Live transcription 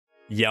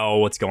Yo,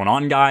 what's going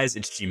on, guys?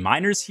 It's G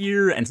Miners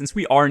here, and since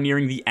we are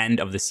nearing the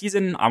end of the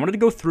season, I wanted to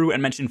go through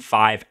and mention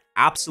 5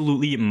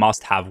 absolutely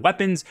must-have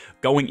weapons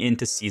going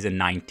into Season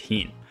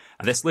 19.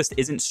 Now, this list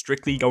isn't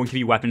strictly going to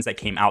be weapons that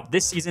came out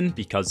this season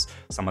because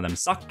some of them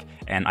suck,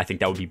 and I think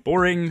that would be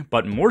boring,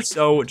 but more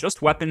so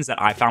just weapons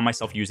that I found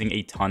myself using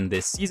a ton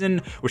this season,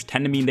 which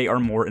tend to mean they are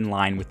more in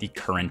line with the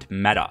current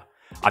meta.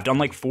 I've done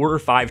like 4 or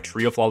 5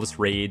 trio flawless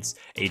raids,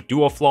 a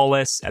duo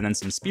flawless, and then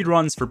some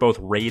speedruns for both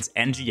raids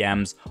and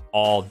GMs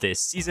all this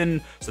season.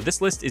 So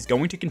this list is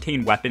going to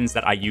contain weapons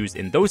that I used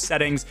in those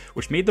settings,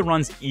 which made the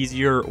runs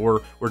easier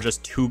or were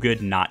just too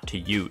good not to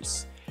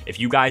use. If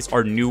you guys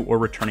are new or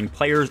returning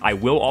players, I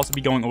will also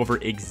be going over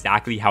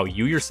exactly how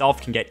you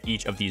yourself can get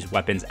each of these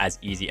weapons as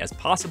easy as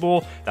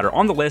possible that are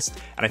on the list.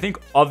 And I think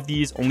of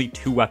these, only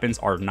 2 weapons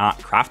are not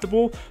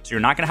craftable, so you're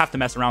not going to have to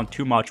mess around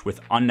too much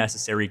with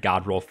unnecessary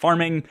god roll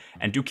farming.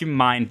 And do keep in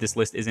mind, this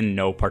list is in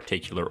no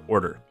particular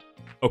order.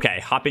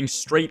 Okay, hopping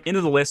straight into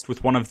the list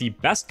with one of the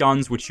best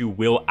guns which you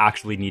will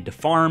actually need to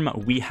farm,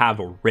 we have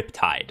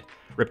Riptide.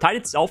 Riptide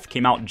itself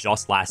came out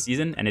just last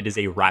season, and it is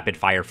a rapid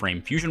fire frame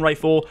fusion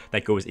rifle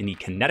that goes in the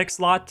kinetic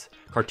slot.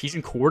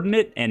 Cartesian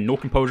Coordinate and Null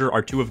Composure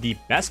are 2 of the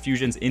best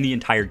fusions in the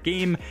entire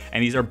game,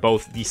 and these are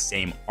both the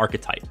same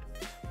archetype.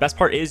 Best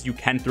part is you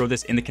can throw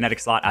this in the kinetic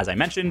slot, as I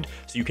mentioned,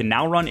 so you can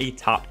now run a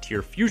top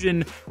tier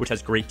fusion, which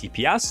has great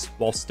DPS,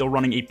 while still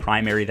running a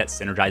primary that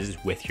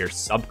synergizes with your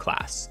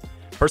subclass.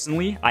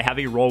 Personally, I have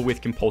a roll with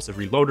Compulsive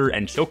Reloader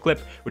and Chill Clip,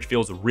 which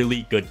feels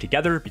really good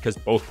together because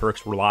both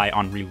perks rely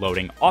on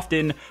reloading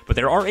often, but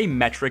there are a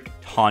metric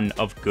ton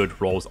of good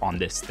rolls on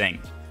this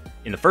thing.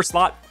 In the first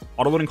slot,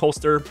 Autoloading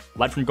Holster,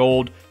 Lead from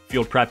Gold,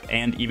 Field Prep,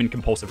 and even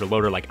Compulsive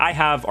Reloader like I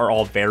have are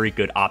all very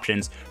good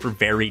options for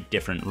very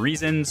different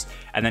reasons.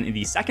 And then in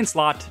the second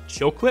slot,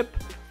 Chill Clip,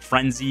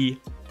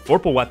 Frenzy,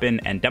 Vorpal Weapon,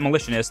 and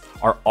Demolitionist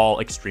are all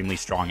extremely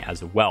strong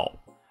as well.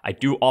 I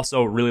do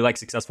also really like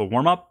Successful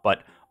Warm-Up,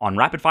 but on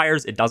rapid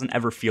fires, it doesn't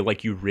ever feel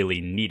like you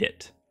really need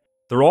it.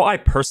 The role I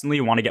personally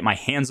want to get my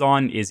hands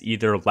on is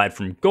either Lead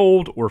from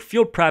Gold or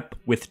Field Prep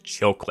with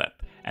Chill Clip.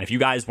 And if you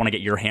guys want to get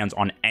your hands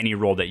on any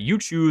role that you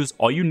choose,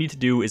 all you need to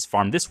do is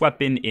farm this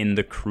weapon in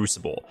the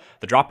Crucible.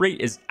 The drop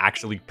rate is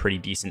actually pretty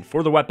decent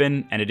for the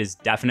weapon, and it is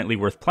definitely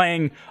worth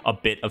playing a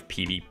bit of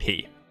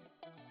PvP.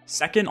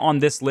 Second on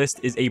this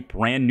list is a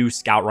brand new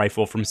scout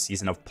rifle from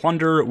Season of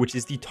Plunder, which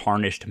is the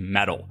Tarnished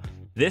Metal.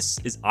 This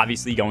is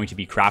obviously going to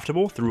be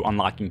craftable through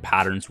unlocking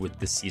patterns with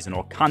the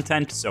seasonal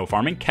content, so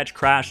farming Catch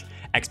Crash,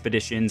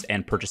 expeditions,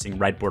 and purchasing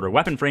red border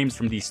weapon frames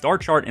from the star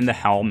chart in the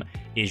helm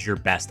is your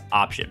best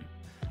option.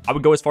 I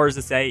would go as far as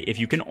to say if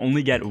you can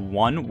only get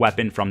one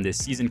weapon from this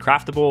season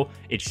craftable,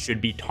 it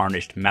should be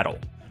Tarnished Metal.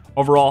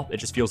 Overall, it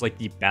just feels like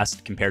the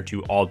best compared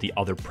to all the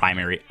other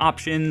primary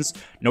options.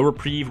 No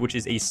Reprieve, which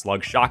is a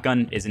slug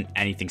shotgun, isn't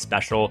anything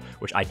special,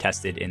 which I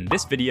tested in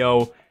this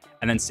video.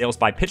 And then Sales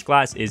by Pitch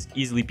Glass is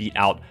easily beat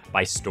out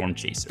by Storm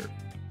Chaser.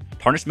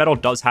 Tarnished Metal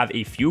does have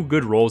a few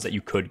good roles that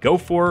you could go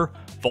for.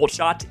 Volt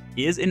Shot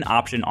is an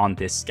option on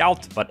this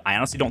scout, but I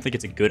honestly don't think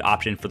it's a good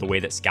option for the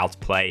way that scouts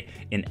play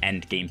in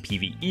endgame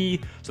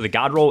PvE. So the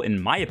god roll, in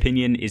my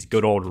opinion, is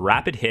good old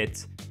Rapid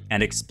Hit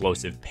and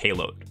Explosive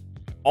Payload.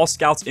 All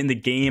scouts in the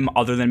game,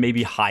 other than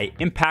maybe high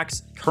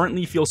impacts,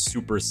 currently feel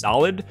super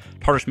solid.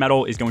 Tarnished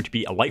Metal is going to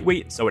be a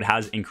lightweight, so it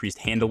has increased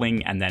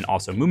handling and then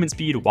also movement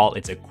speed while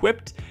it's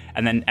equipped,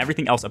 and then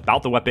everything else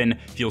about the weapon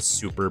feels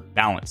super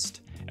balanced.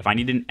 If I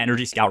need an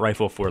energy scout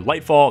rifle for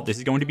Lightfall, this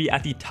is going to be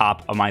at the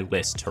top of my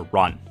list to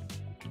run.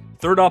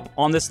 Third up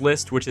on this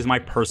list, which is my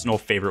personal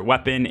favorite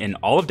weapon in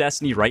all of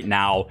Destiny right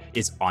now,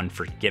 is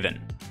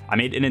Unforgiven. I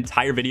made an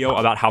entire video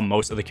about how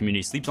most of the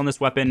community sleeps on this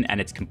weapon, and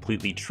it's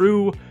completely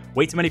true.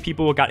 Way too many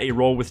people got a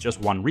roll with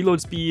just 1 reload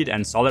speed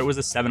and saw that it was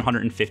a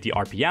 750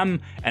 RPM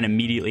and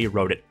immediately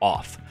wrote it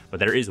off. But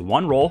there is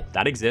one roll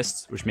that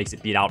exists, which makes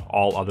it beat out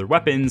all other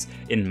weapons,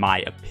 in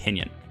my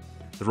opinion.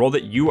 The roll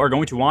that you are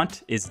going to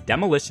want is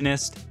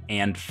Demolitionist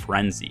and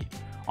Frenzy.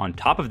 On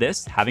top of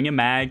this, having a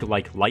mag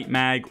like Light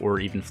Mag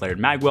or even Flared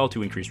Magwell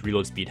to increase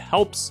reload speed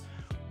helps,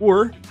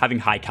 or having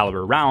high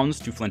caliber rounds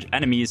to flinch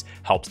enemies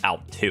helps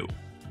out too.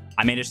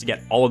 I managed to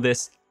get all of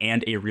this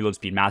and a reload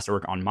speed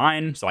masterwork on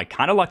mine, so I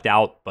kind of lucked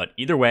out, but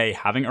either way,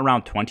 having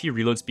around 20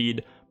 reload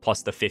speed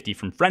plus the 50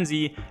 from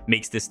Frenzy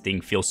makes this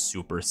thing feel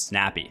super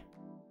snappy.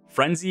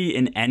 Frenzy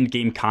in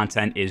endgame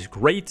content is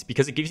great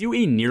because it gives you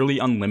a nearly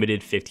unlimited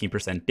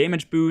 15%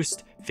 damage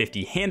boost,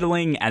 50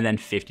 handling, and then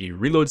 50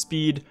 reload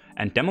speed,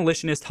 and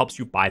Demolitionist helps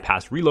you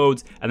bypass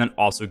reloads and then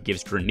also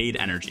gives grenade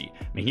energy,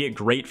 making it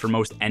great for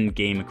most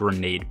endgame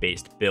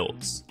grenade-based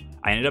builds.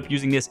 I ended up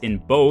using this in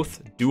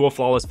both Duo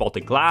Flawless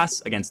Vaulted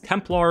Glass against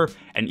Templar,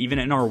 and even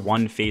in our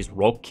 1-phase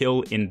rope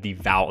kill in the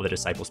Vow of the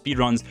Disciple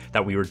speedruns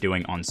that we were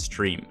doing on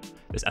stream.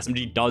 This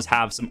SMG does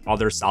have some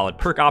other solid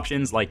perk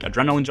options like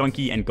Adrenaline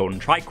Junkie and Golden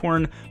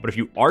Tricorn, but if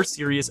you are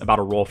serious about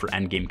a role for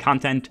endgame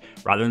content,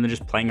 rather than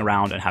just playing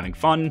around and having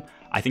fun,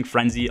 I think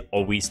Frenzy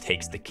always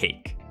takes the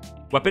cake.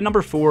 Weapon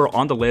number 4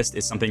 on the list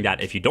is something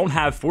that if you don't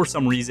have for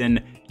some reason,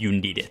 you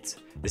need it.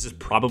 This is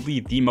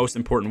probably the most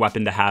important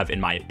weapon to have in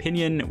my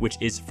opinion, which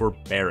is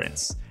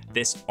Forbearance.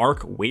 This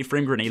Arc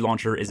Waveframe Grenade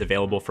Launcher is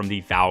available from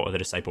the Vow of the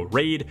Disciple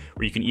raid,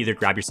 where you can either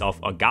grab yourself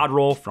a God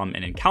Roll from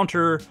an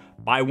encounter,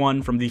 buy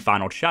one from the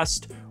final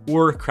chest,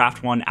 or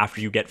craft one after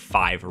you get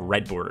 5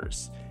 red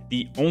borders.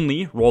 The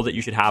only role that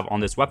you should have on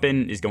this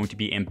weapon is going to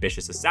be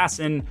Ambitious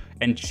Assassin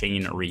and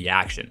Chain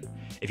Reaction.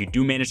 If you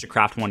do manage to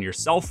craft one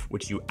yourself,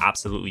 which you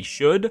absolutely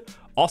should,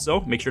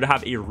 also make sure to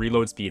have a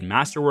Reload Speed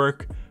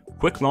Masterwork,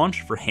 Quick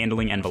Launch for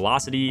handling and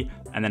velocity,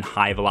 and then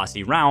High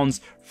Velocity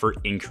rounds for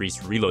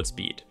increased reload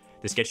speed.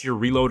 This gets your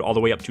reload all the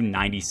way up to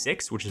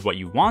 96, which is what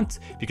you want,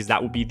 because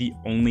that will be the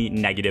only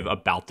negative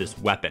about this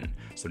weapon.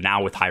 So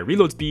now with high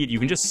reload speed, you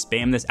can just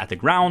spam this at the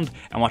ground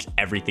and watch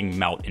everything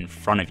melt in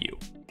front of you.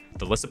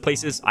 The list of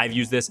places I've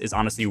used this is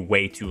honestly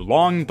way too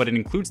long, but it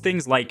includes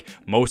things like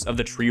most of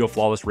the Trio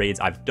Flawless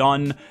raids I've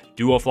done,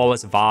 Duo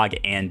Flawless VOG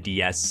and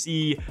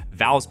DSC,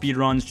 Vow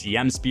speedruns,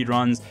 GM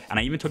speedruns, and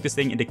I even took this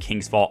thing into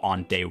King's Fall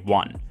on day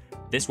 1.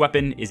 This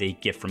weapon is a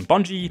gift from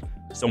Bungie,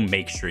 so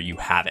make sure you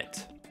have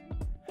it.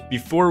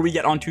 Before we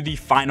get onto the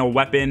final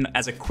weapon,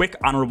 as a quick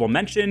honorable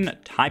mention,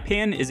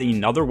 Taipan is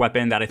another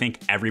weapon that I think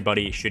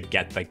everybody should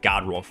get the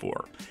God Roll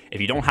for. If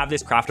you don't have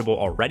this craftable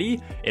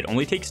already, it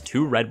only takes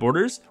 2 red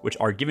borders, which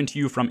are given to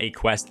you from a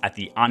quest at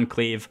the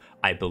Enclave,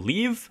 I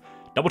believe.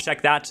 Double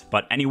check that,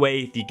 but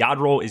anyway, the God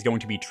Roll is going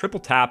to be triple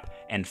tap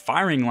and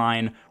firing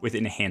line with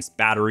enhanced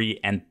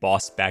battery and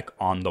boss spec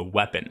on the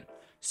weapon.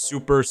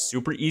 Super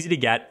easy to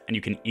get, and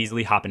you can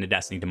easily hop into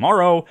Destiny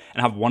tomorrow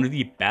and have one of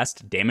the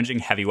best damaging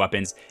heavy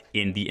weapons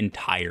in the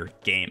entire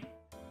game.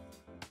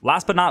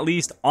 Last but not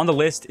least on the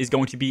list is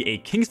going to be a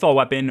King's Fall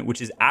weapon,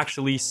 which is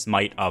actually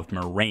Smite of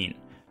Moraine.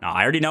 Now,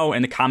 I already know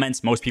in the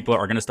comments, most people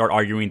are going to start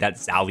arguing that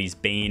Zali's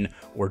Bane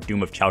or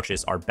Doom of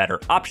Chalchis are better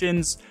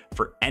options.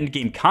 For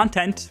endgame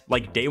content,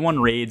 like day 1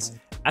 raids,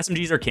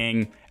 SMGs are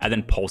king, and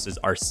then pulses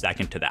are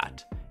second to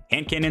that.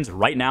 Hand cannons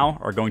right now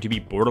are going to be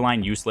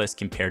borderline useless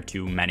compared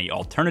to many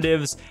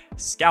alternatives.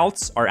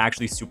 Scouts are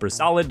actually super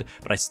solid,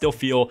 but I still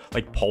feel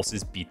like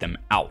pulses beat them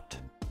out.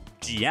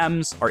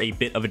 GMs are a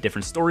bit of a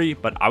different story,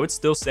 but I would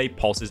still say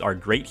pulses are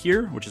great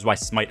here, which is why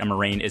Smite of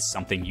Moraine is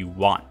something you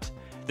want.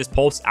 This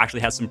pulse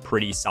actually has some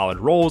pretty solid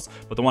rolls,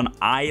 but the one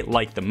I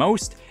like the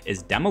most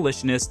is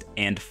Demolitionist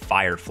and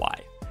Firefly.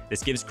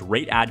 This gives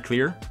great ad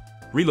clear,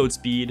 reload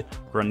speed,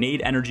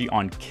 grenade energy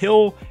on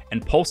kill,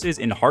 and pulses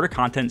in harder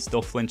content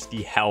still flinch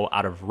the hell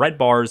out of red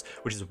bars,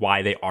 which is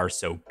why they are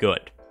so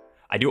good.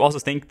 I do also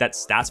think that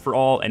Stats for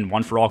All and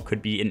One for All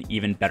could be an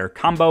even better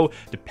combo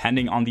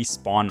depending on the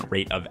spawn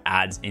rate of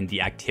ads in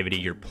the activity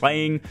you're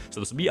playing, so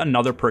this will be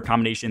another perk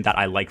combination that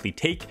I likely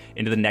take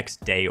into the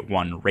next day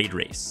 1 raid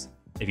race.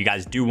 If you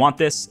guys do want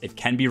this, it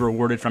can be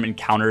rewarded from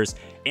encounters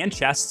and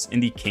chests in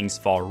the King's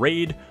Fall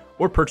raid,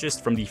 or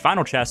purchased from the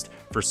final chest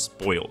for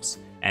spoils,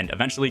 and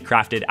eventually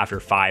crafted after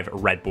 5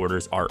 red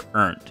borders are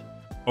earned.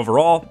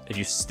 Overall, if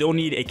you still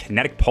need a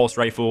kinetic pulse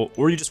rifle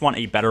or you just want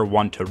a better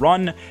one to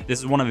run, this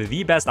is one of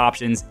the best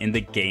options in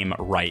the game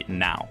right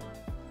now.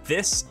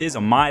 This is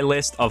my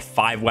list of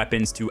 5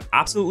 weapons to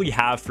absolutely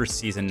have for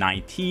Season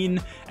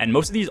 19, and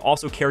most of these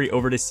also carry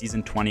over to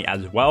Season 20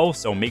 as well,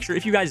 so make sure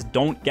if you guys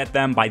don't get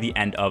them by the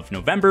end of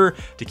November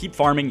to keep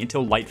farming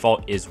until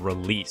Lightfall is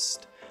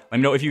released. Let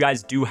me know if you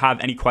guys do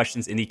have any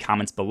questions in the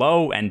comments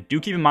below, and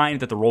do keep in mind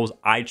that the roles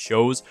I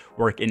chose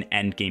work in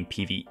endgame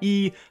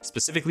PvE,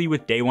 specifically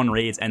with day 1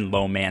 raids and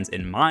low mans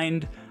in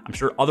mind. I'm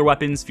sure other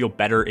weapons feel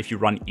better if you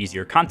run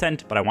easier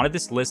content, but I wanted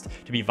this list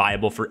to be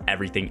viable for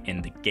everything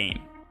in the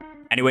game.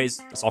 Anyways,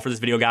 that's all for this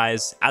video,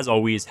 guys. As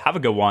always, have a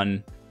good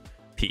one.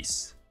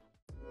 Peace.